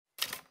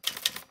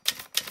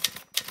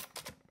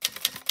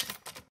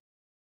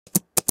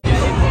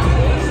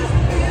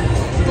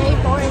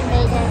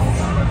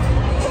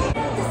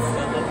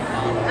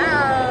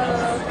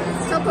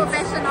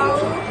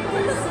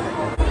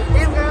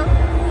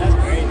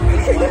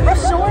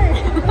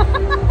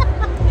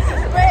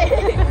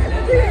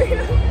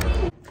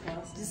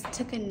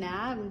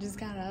I just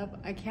got up.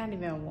 I can't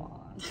even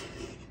walk.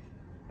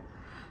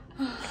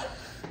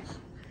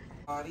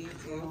 Body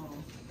too.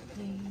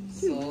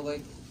 So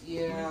like,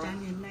 yeah.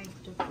 It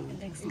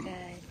looks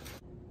good.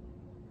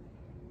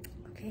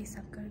 Okay, so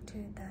I'm going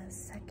to the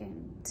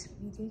second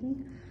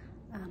meeting.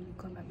 I'm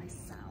going by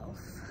myself.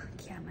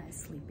 Kiana is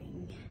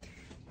sleeping.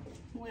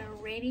 We're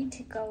ready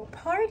to go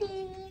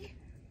party.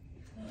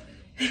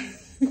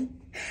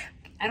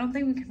 I don't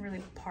think we can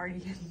really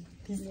party in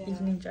these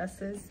evening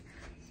dresses.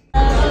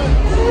 Come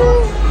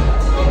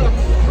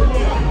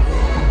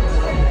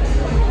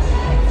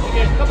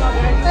on,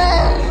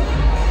 guys.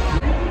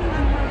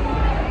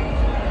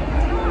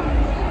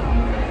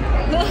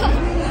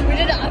 We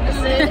did the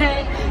opposite.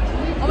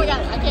 Oh my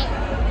god, I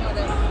can't do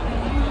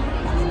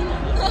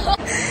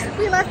this.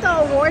 We left the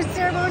awards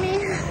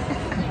ceremony.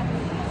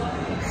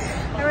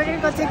 And we're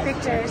gonna go take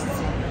pictures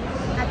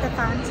at the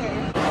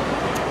fountain.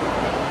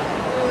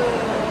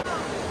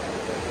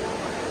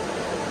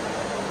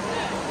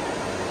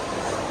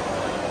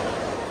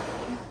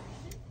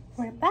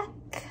 We're back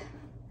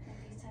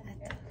at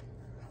the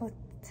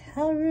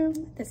hotel room.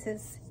 This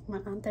is my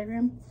aunt's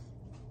room.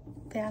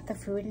 They have the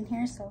food in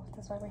here, so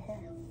that's why we're here.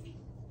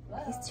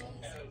 These trees.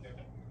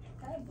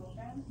 What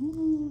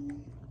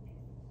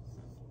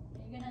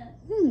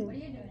are you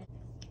doing?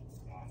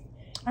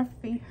 Our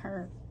feet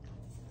hurt.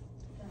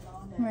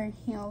 Wearing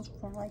heels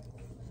for like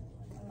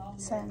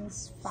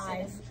since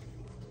 5.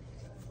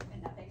 I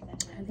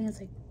think it's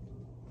like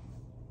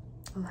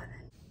 11.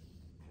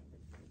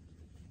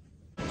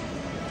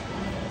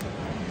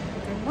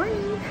 Good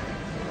morning.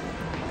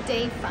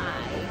 Day 5.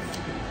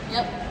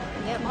 Yep.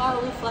 Tomorrow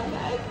we fly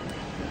back.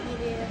 We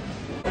do.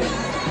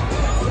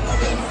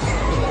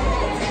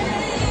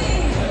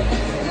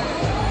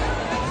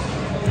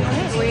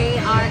 We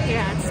are here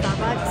at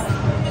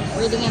Starbucks,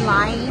 waiting in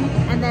line,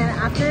 and then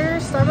after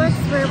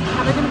Starbucks, we're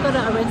probably gonna go to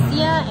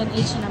Aritzia and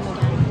H&M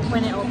again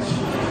when it opens.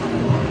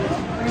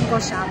 We're gonna go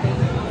shopping.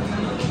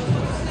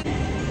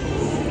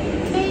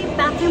 Okay,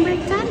 bathroom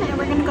break done, and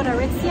we're gonna go to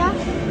Aritzia.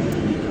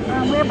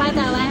 We're by the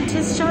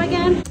Atlantis show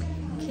again.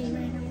 Okay, we're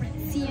in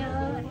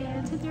Aritzia,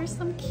 and there's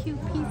some cute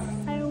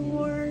pieces I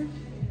wore,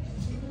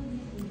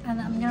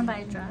 and I'm gonna buy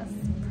a dress.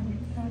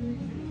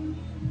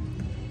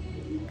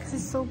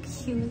 It's so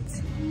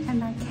cute,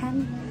 and I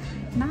can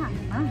not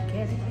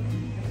get it.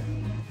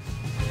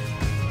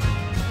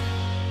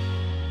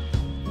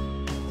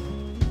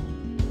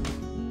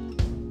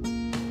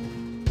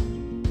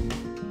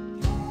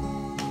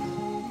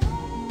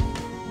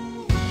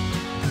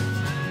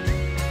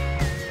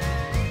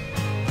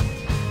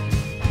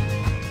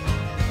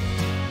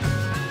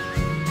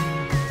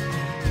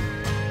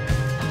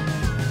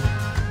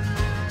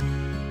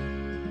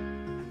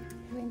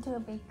 We went to a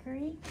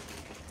bakery.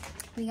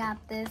 We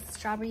got this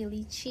strawberry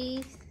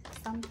lychee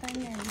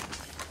something and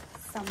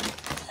some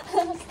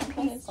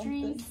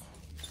pastries.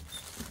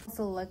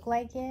 Also look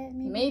like it,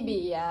 maybe?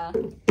 Yeah.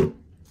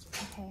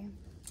 Okay.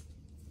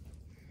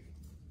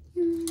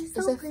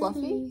 Is it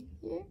fluffy?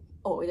 Yeah.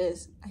 Oh, it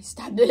is. I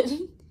stabbed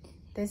it.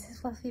 This is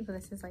fluffy, but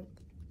this is like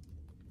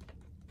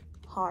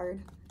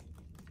hard.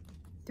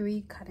 Do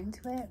we cut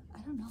into it? I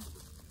don't know.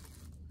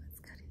 Let's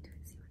cut into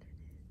it, see what it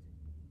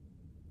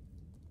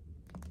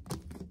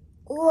is.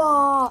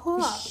 Whoa!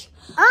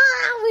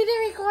 Ah, we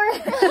didn't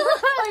record.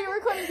 Oh, you're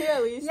recording here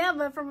at least. Yeah,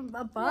 but from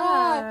above.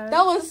 Yeah,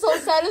 that was so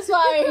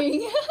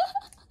satisfying.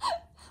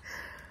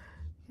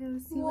 Yeah,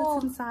 let's see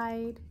what's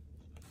inside.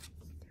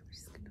 Okay, we're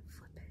just gonna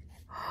flip it.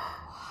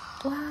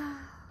 Wow.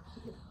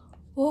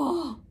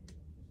 Whoa.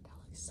 That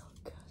looks so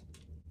good.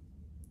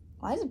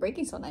 Why is it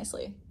breaking so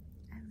nicely?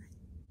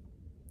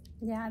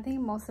 Yeah, I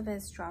think most of it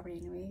is strawberry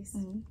anyways.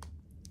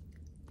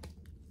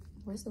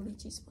 Where's the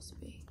lychee supposed to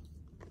be?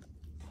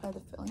 By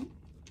the filling?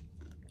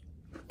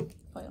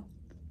 Oil.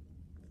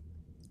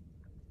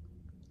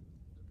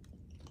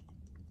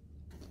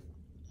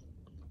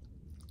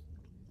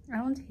 I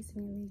don't taste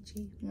any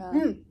lychee.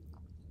 No.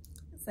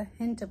 It's a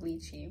hint of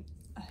lychee.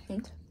 A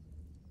hint?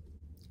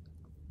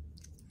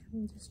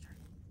 Let me just try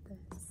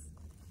this.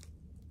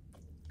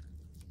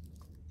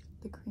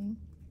 The cream?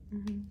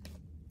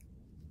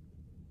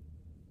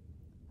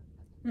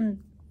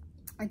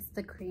 It's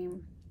the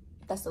cream.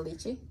 That's the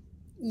lychee?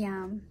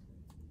 Yeah.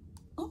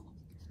 Oh.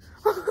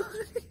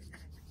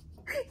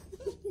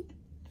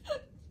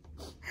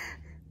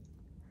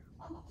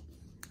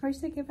 I wish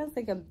they gave us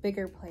like a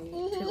bigger plate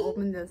to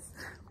open this.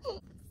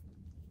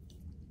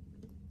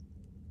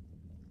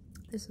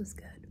 This was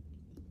good.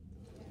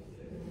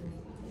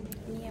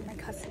 Me and my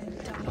cousin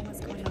don't know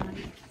what's going on,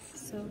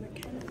 so we're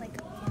kind of like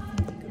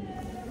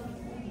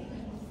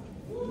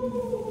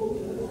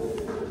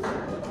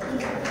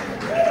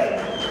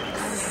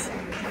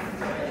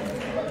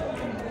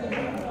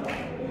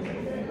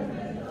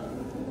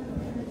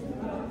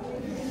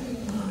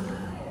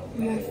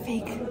we are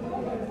fake.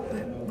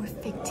 We're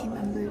fake team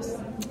members.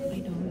 I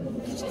know.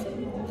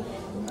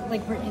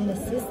 Like we're in the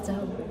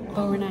system,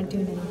 but we're not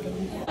doing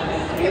anything.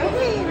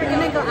 Okay, we're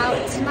gonna go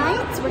out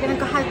tonight. We're gonna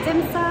go have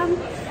dim sum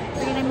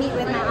We're gonna meet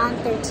with my aunt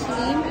 13.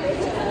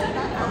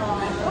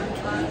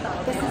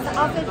 This is the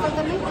outfit for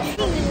the meeting.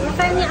 We're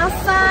finally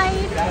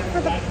outside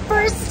for the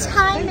first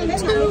time in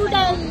 2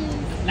 days.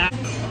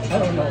 I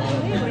don't know.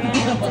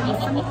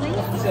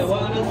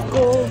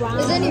 Go around.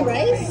 Is there any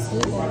rice?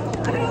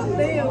 I don't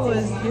think it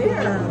was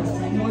here.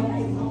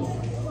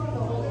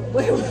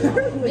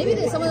 Maybe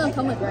some of them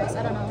come with rice.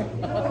 I don't know.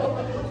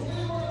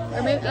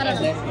 Or maybe, I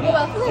don't know.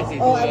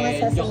 Oh, I want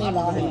sesame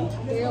ball.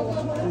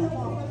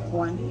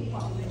 One.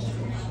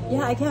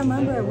 Yeah, I can't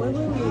remember. Where were we?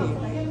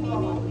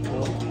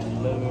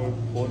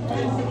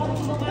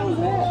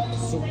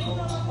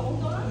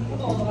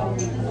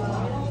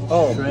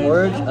 Oh,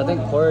 porridge? I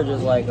think porridge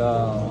is like,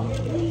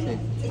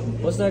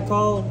 what's that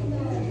called?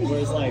 Where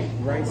it's like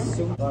rice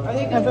soup?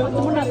 Yeah,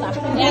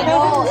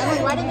 no.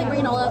 Why did they bring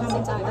it all up at the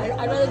same time?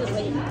 I'd rather just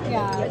wait.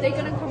 Yeah. Are they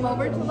gonna come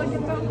over to look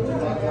at them?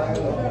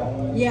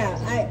 Yeah,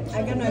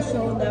 I'm gonna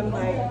show them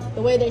like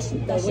The way the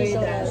way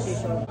that she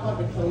showed.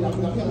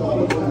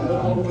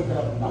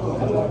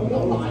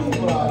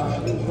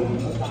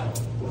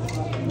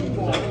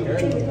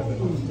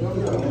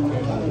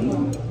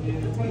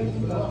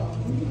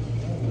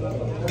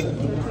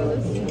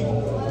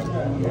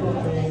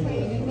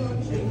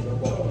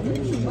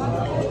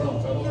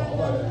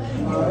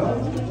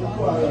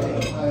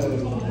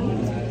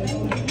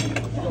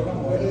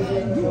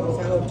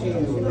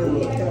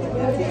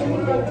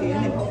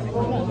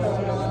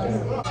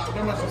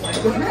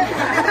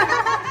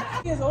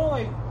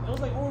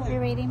 We're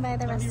waiting by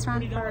the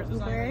restaurant for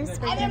Ubers.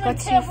 We're gonna go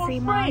to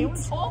Fremont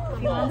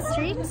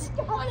Street.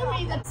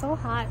 So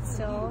hot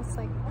still. It's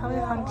like probably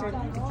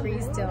 100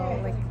 degrees still,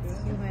 like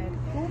humid,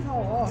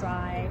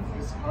 dry.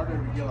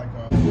 We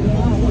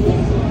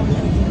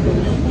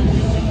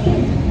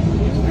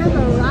have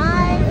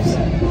arrived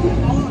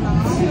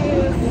to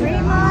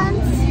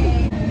Fremont.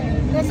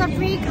 There's a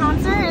free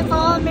concert. It's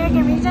all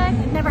American Reject.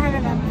 Never heard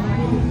of them,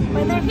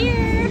 but they're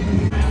here.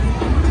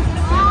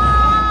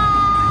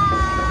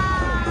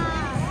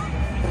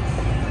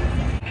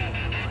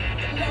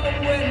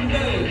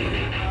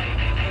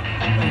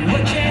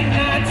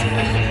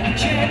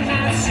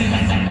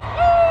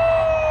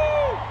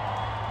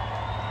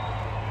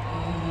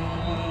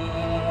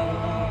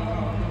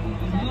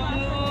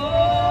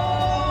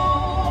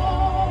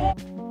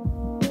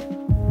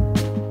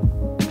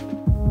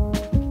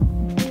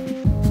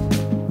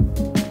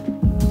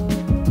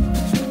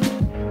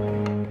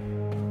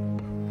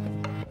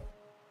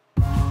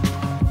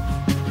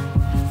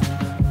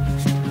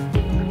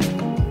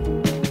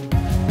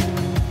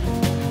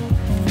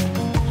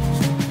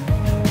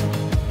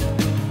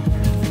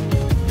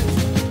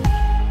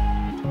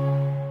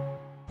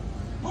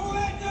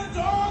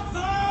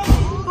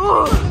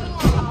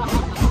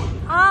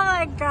 Oh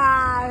my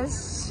gosh.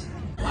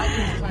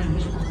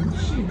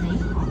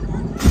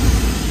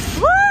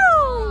 Woo!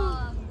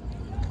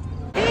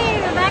 Hey,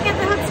 we're back at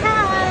the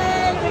hotel.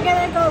 We're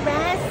gonna go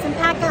rest and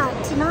pack up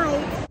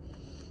tonight.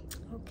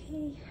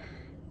 Okay,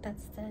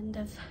 that's the end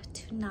of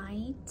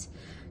tonight.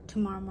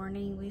 Tomorrow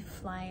morning we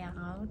fly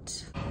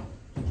out.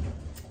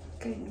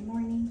 Good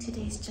morning.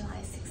 Today's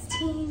July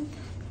 16th.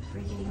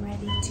 We're getting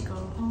ready to go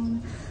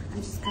home. I'm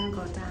just gonna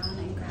go down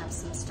and grab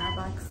some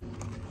Starbucks.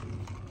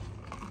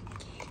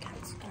 Okay, got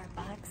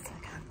Starbucks. I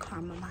got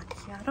caramel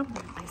macchiato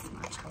with ice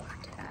matcha latte.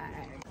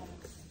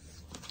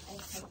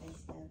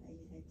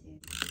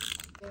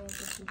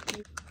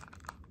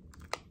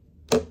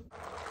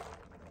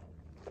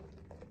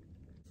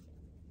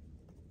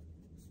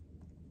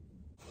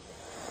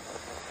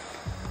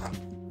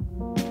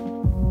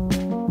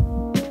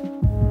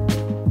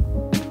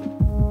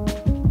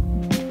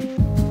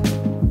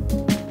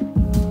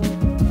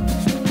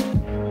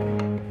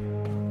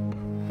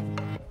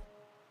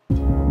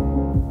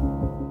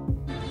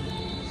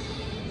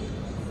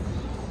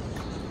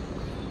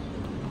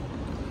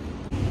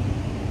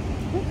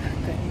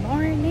 Good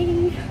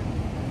morning.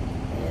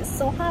 It is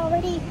so hot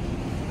already.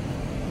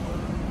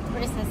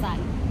 Where's the sun?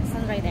 The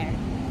sun's right there.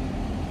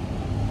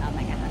 Oh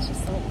my gosh,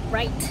 it's so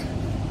bright.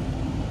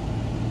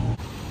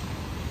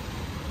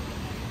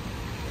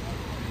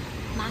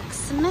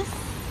 Maximus.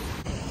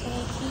 Okay,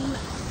 I came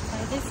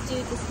by this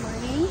dude this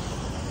morning.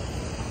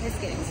 It's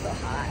getting so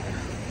hot.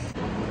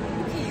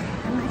 Okay,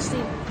 I'm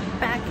actually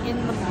back in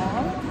the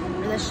mall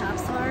where the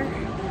shops are.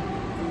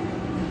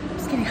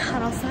 It's getting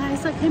hot outside,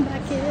 so I came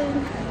back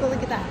in. But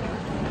look at that.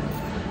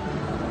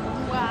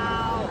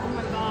 Wow, oh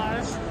my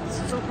gosh,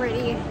 it's so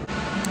pretty.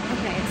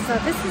 Okay, so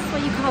this is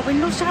what you call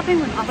window shopping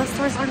when all the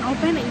stores aren't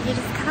open and you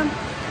just come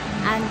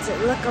and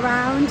look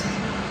around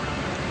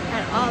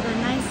at all the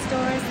nice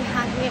stores we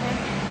have here.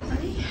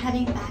 Okay,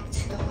 heading back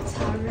to the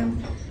hotel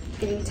room.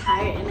 Getting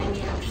tired and I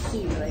need to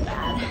pee really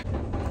bad.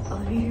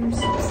 Elevators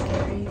are so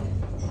scary.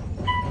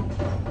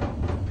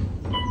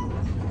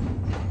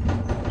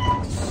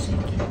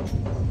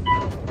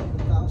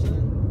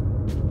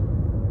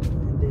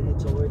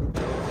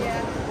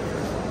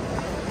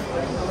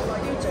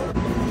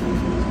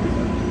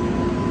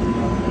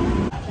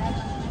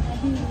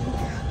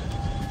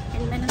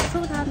 In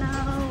Minnesota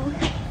now.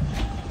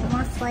 One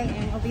more flight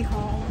and we'll be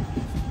home.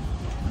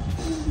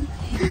 The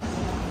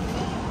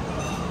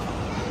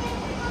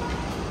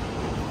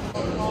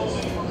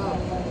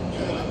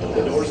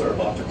doors are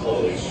about to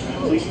close.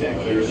 Please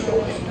stand clear of the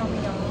doors.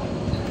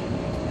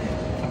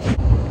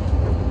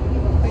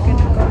 We're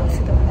gonna go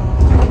to the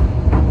mall.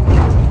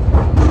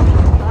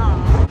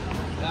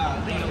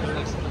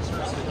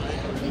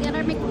 We got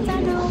our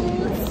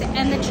McDonald's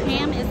and the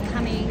tram is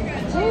coming.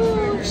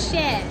 Oh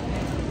shit.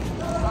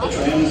 The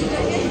tram is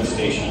approaching the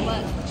station.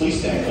 Please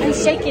stand clear. I'm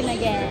shaking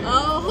again.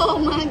 Oh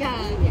my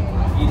god.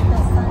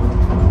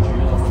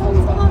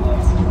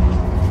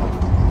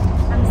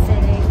 I'm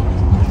sitting.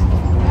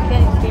 I'm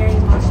getting very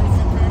motion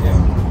sickness.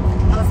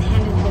 I was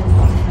handed this.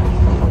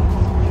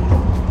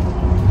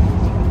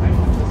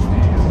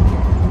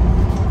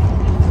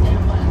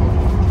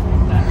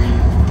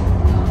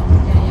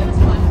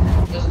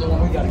 This is the one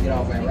we gotta get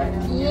off at, right?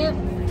 Yep.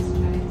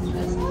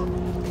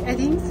 I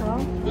think so.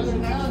 No,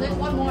 there's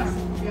one more.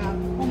 Yeah.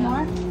 One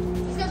more?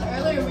 It's because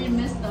earlier we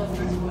missed the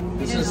first one.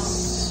 This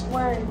is.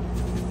 Word.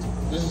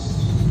 This is.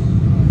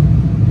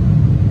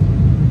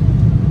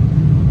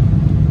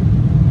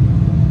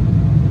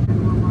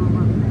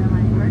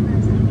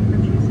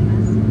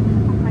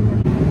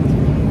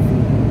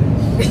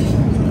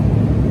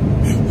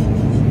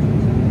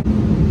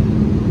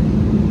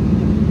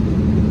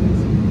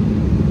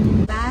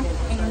 Back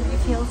and it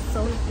feels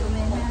so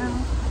humid now.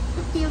 I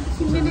feel the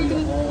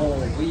humidity.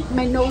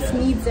 My nose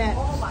needs it.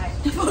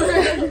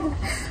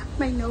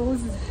 My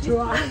nose is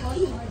dry.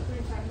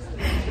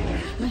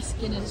 My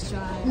skin is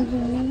dry.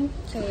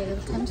 Okay,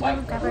 it's time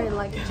to grab our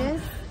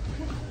luggages.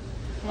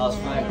 And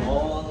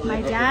then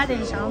my dad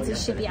and Shanti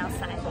should be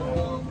outside.